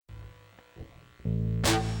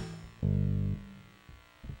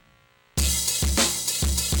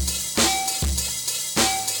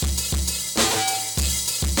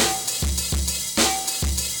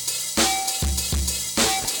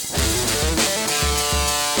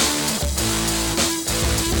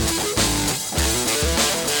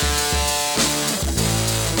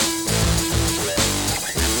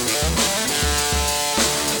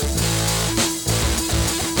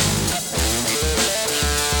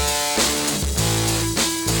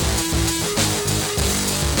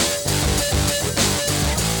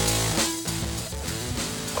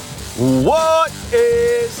What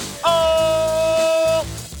is up,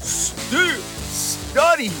 Steel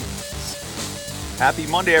Studies? Happy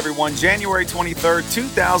Monday, everyone. January 23rd,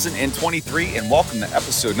 2023, and welcome to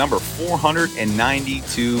episode number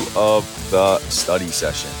 492 of the study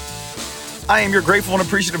session. I am your grateful and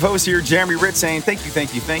appreciative host here, Jeremy Ritt, saying thank you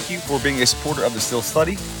for being a supporter of the Steel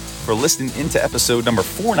Study, for listening into episode number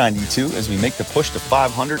 492 as we make the push to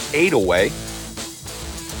 500, 8 away.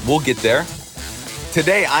 We'll get there.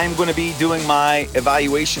 Today, I am going to be doing my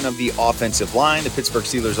evaluation of the offensive line, the Pittsburgh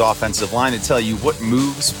Steelers offensive line, to tell you what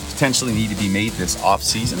moves potentially need to be made this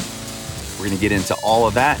offseason. We're going to get into all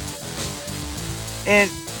of that. And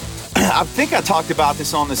I think I talked about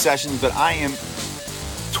this on the sessions, but I am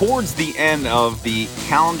towards the end of the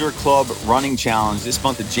Calendar Club Running Challenge this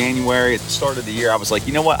month of January. At the start of the year, I was like,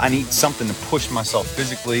 you know what? I need something to push myself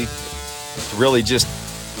physically, to really just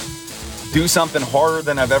do something harder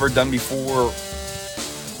than I've ever done before,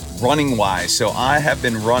 running wise. So I have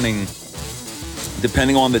been running,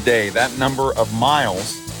 depending on the day, that number of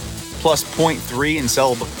miles plus 0.3 in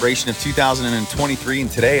celebration of 2023.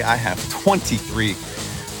 And today I have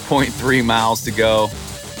 23.3 miles to go.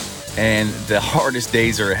 And the hardest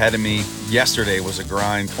days are ahead of me. Yesterday was a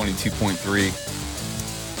grind,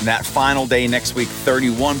 22.3. And that final day next week,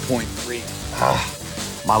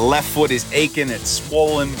 31.3. My left foot is aching. It's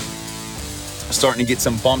swollen. I'm starting to get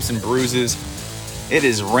some bumps and bruises. It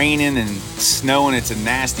is raining and snowing. It's a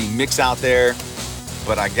nasty mix out there,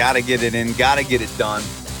 but I got to get it in, got to get it done,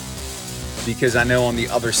 because I know on the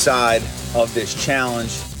other side of this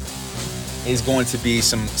challenge is going to be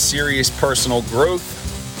some serious personal growth.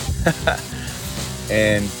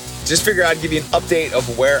 And just figure I'd give you an update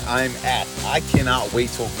of where I'm at. I cannot wait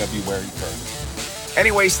till February 3rd.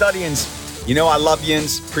 Anyway, studyings, you know I love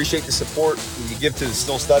yins. Appreciate the support you give to the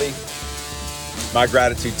Still Study. My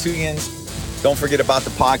gratitude to yins. Don't forget about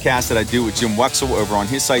the podcast that I do with Jim Wexel over on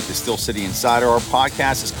his site, The Steel City Insider. Our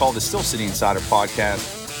podcast is called The Steel City Insider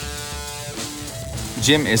Podcast.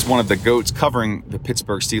 Jim is one of the GOATs covering the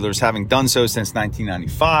Pittsburgh Steelers, having done so since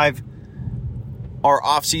 1995. Our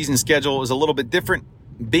off-season schedule is a little bit different,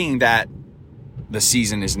 being that the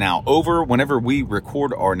season is now over. Whenever we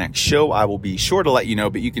record our next show, I will be sure to let you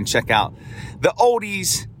know, but you can check out the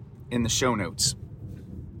oldies in the show notes.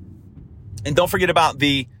 And don't forget about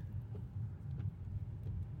the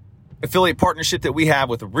affiliate partnership that we have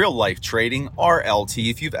with Real Life Trading, RLT.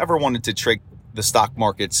 If you've ever wanted to trade the stock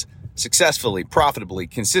markets successfully, profitably,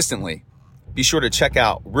 consistently, be sure to check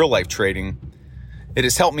out Real Life Trading. It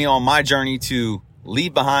has helped me on my journey to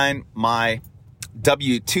leave behind my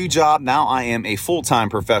W-2 job. Now I am a full-time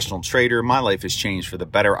professional trader. My life has changed for the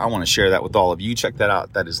better. I want to share that with all of you. Check that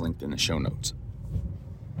out. That is linked in the show notes.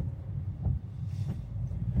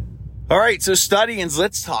 All right, so studyings,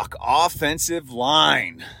 let's talk offensive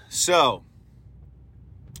line. So,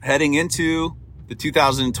 heading into the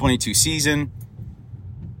 2022 season,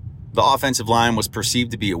 the offensive line was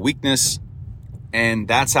perceived to be a weakness, and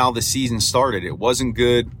that's how the season started. It wasn't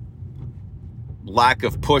good. Lack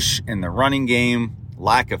of push in the running game,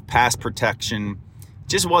 lack of pass protection,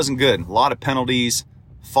 just wasn't good. A lot of penalties,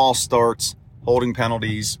 false starts, holding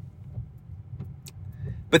penalties.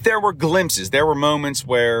 But there were glimpses. There were moments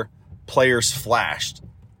where players flashed.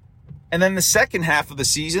 And then the second half of the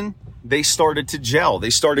season, they started to gel. They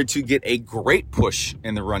started to get a great push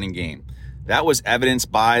in the running game. That was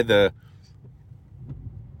evidenced by the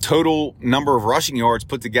total number of rushing yards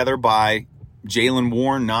put together by Jaylen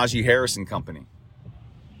Warren, Najee Harris and company.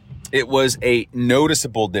 It was a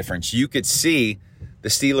noticeable difference. You could see the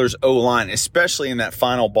Steelers' O-line, especially in that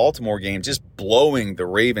final Baltimore game, just blowing the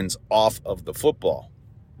Ravens off of the football.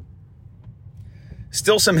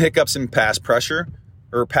 Still some hiccups in pass protection,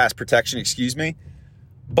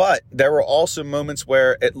 but there were also moments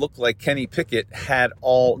where it looked like Kenny Pickett had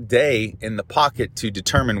all day in the pocket to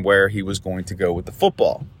determine where he was going to go with the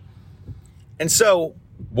football. And so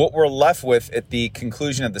what we're left with at the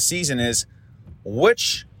conclusion of the season is,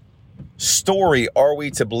 which story are we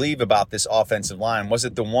to believe about this offensive line? Was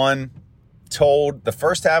it the one told the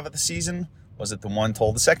first half of the season? Was it the one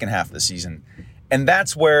told the second half of the season? And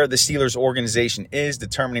that's where the Steelers organization is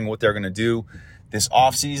determining what they're going to do this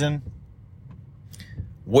offseason.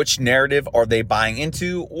 Which narrative are they buying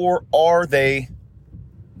into, or are they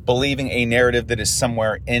believing a narrative that is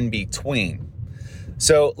somewhere in between?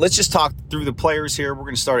 So let's just talk through the players here. We're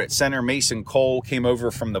going to start at center. Mason Cole came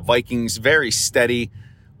over from the Vikings, very steady,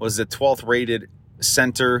 was the 12th rated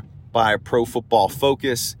center by Pro Football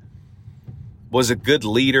Focus, was a good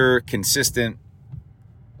leader, consistent.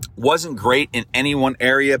 Wasn't great in any one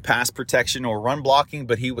area, pass protection or run blocking,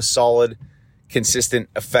 but he was solid, consistent,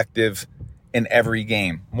 effective in every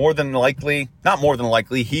game. More than likely, not more than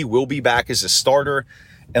likely, he will be back as a starter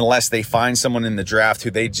unless they find someone in the draft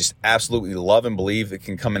who they just absolutely love and believe that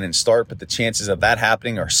can come in and start. But the chances of that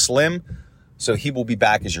happening are slim. So he will be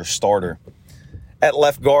back as your starter. At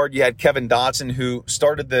left guard, you had Kevin Dotson, who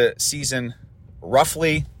started the season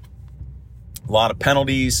roughly. A lot of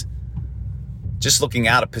penalties, just looking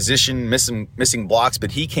out of position, missing blocks.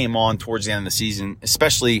 But he came on towards the end of the season,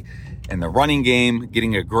 especially in the running game,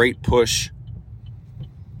 getting a great push.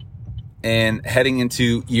 And heading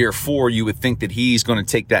into year 4, you would think that he's going to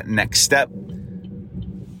take that next step.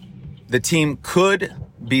 The team could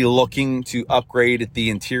be looking to upgrade at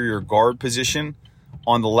the interior guard position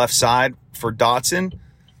on the left side for Dotson.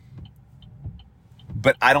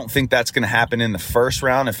 But I don't think that's going to happen in the first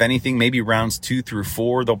round. If anything, maybe rounds 2 through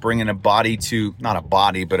 4, they'll bring in not a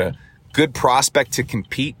body, but a good prospect to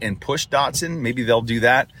compete and push Dotson. Maybe they'll do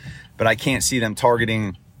that. But I can't see them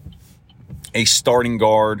targeting a starting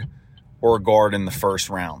guard or a guard in the first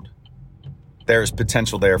round. There's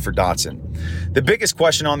potential there for Dotson. The biggest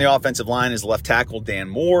question on the offensive line is left tackle Dan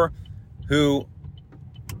Moore, who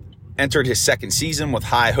entered his second season with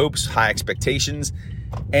high hopes, high expectations,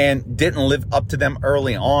 and didn't live up to them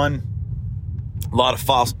early on. A lot of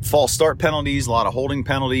false start penalties, a lot of holding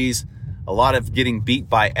penalties, a lot of getting beat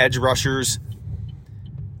by edge rushers.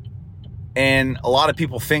 And a lot of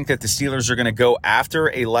people think that the Steelers are going to go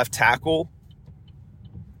after a left tackle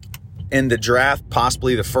in the draft,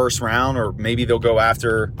 possibly the first round, or maybe they'll go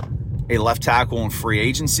after a left tackle in free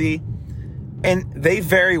agency. And they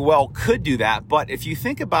very well could do that. But if you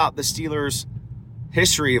think about the Steelers'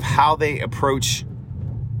 history of how they approach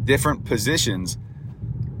different positions,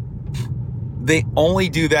 they only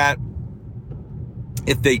do that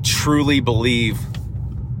if they truly believe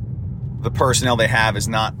the personnel they have is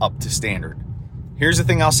not up to standard. Here's the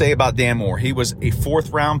thing I'll say about Dan Moore. He was a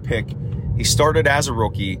 4th round pick. He started as a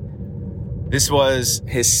rookie. This was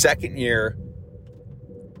his second year.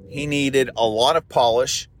 He needed a lot of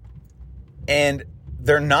polish, and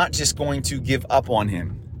they're not just going to give up on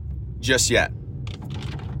him just yet.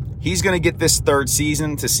 He's going to get this 3rd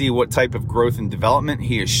season to see what type of growth and development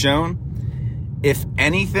he has shown. If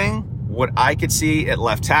anything, what I could see at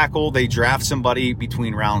left tackle, they draft somebody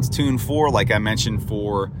between rounds 2 and 4, like I mentioned,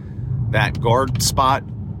 for that guard spot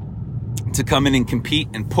to come in and compete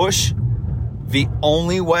and push. The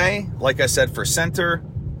only way, like I said, for center,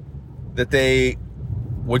 that they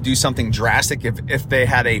would do something drastic if they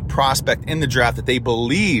had a prospect in the draft that they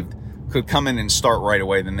believed could come in and start right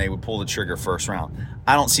away, then they would pull the trigger first round.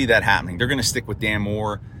 I don't see that happening. They're going to stick with Dan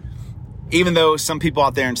Moore, even though some people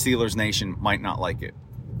out there in Steelers Nation might not like it.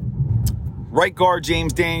 Right guard,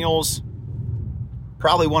 James Daniels,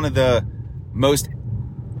 probably one of the most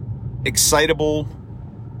excitable,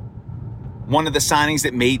 one of the signings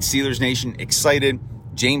that made Steelers Nation excited.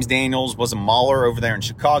 James Daniels was a mauler over there in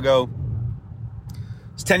Chicago.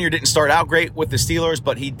 His tenure didn't start out great with the Steelers,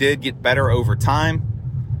 but he did get better over time.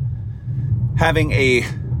 Having a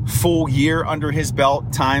full year under his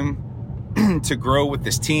belt, time to grow with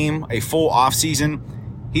this team, a full offseason,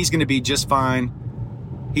 he's going to be just fine.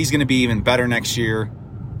 He's going to be even better next year.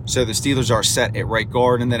 So the Steelers are set at right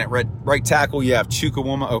guard. And then at right tackle, you have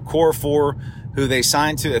Chukwuma Okorafor, who they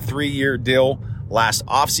signed to a 3-year deal last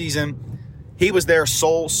offseason. He was their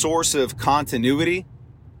sole source of continuity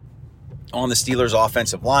on the Steelers'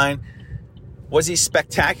 offensive line. Was he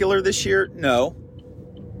spectacular this year? No.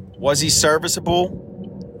 Was he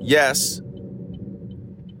serviceable? Yes.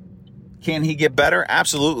 Can he get better?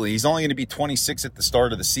 Absolutely. He's only going to be 26 at the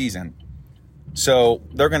start of the season. So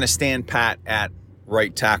they're going to stand pat at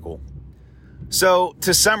right tackle. So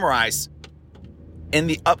to summarize, in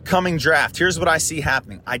the upcoming draft, here's what I see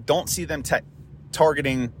happening. I don't see them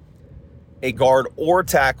targeting a guard or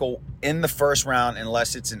tackle in the first round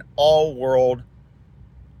unless it's an all-world,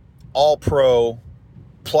 all-pro,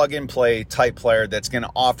 plug-and-play type player that's going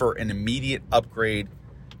to offer an immediate upgrade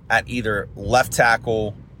at either left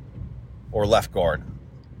tackle or left guard.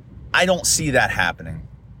 I don't see that happening.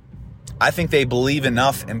 I think they believe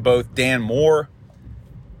enough in both Dan Moore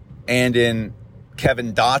and in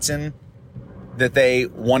Kevin Dotson that they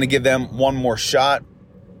want to give them one more shot.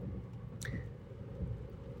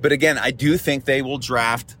 But again, I do think they will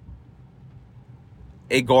draft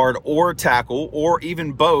a guard or a tackle or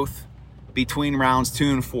even both between rounds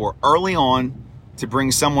 2 and 4 early on to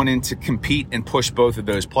bring someone in to compete and push both of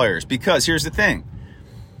those players. Because here's the thing.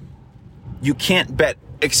 You can't bet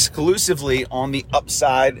exclusively on the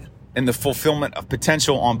upside and the fulfillment of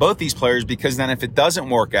potential on both these players, because then if it doesn't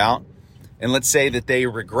work out, and let's say that they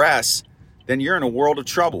regress, then you're in a world of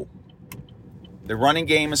trouble. The running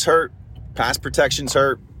game is hurt. Pass protection's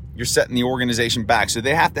hurt. you're setting the organization back. So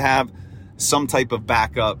they have to have some type of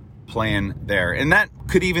backup plan there. And that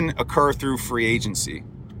could even occur through free agency.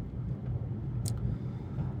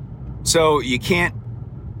 So you can't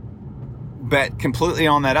bet completely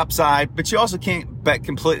on that upside, but you also can't bet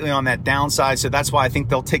completely on that downside. So that's why I think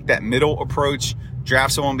they'll take that middle approach,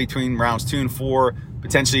 draft someone between rounds 2 and 4,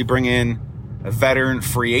 potentially bring in a veteran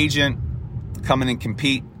free agent, come in and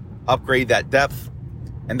compete, upgrade that depth,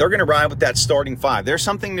 and they're going to ride with that starting 5. There's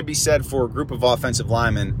something to be said for a group of offensive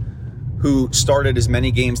linemen who started as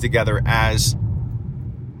many games together as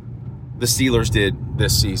the Steelers did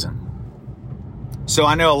this season. So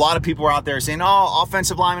I know a lot of people are out there saying, oh,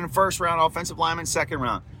 offensive lineman first round, offensive lineman second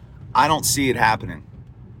round. I don't see it happening.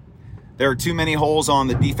 There are too many holes on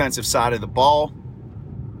the defensive side of the ball.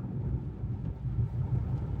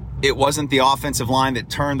 It wasn't the offensive line that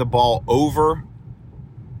turned the ball over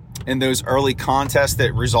in those early contests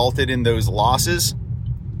that resulted in those losses.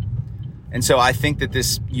 And so I think that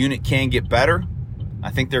this unit can get better.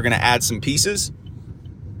 I think they're going to add some pieces.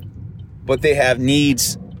 But they have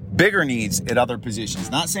needs, bigger needs at other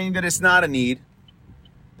positions. Not saying that it's not a need.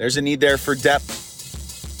 There's a need there for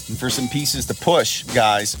depth and for some pieces to push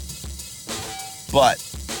guys. But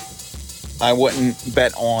I wouldn't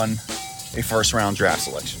bet on a first-round draft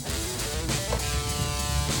selection.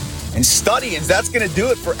 And studyings, that's going to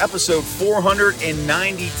do it for episode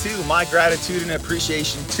 492. My gratitude and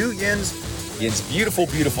appreciation to Yin's beautiful,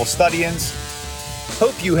 beautiful studyings.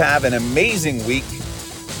 Hope you have an amazing week.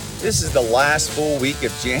 This is the last full week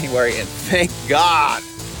of January, and thank God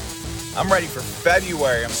I'm ready for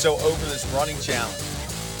February. I'm so over this running challenge.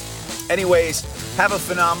 Anyways, have a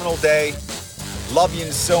phenomenal day. Love you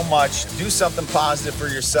so much. Do something positive for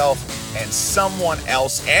yourself and someone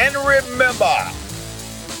else. And remember,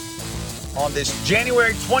 on this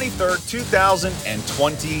January 23rd,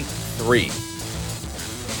 2023,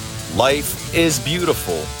 life is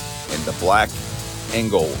beautiful in the black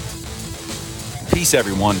and gold. Peace,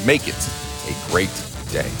 everyone. Make it a great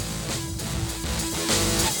day.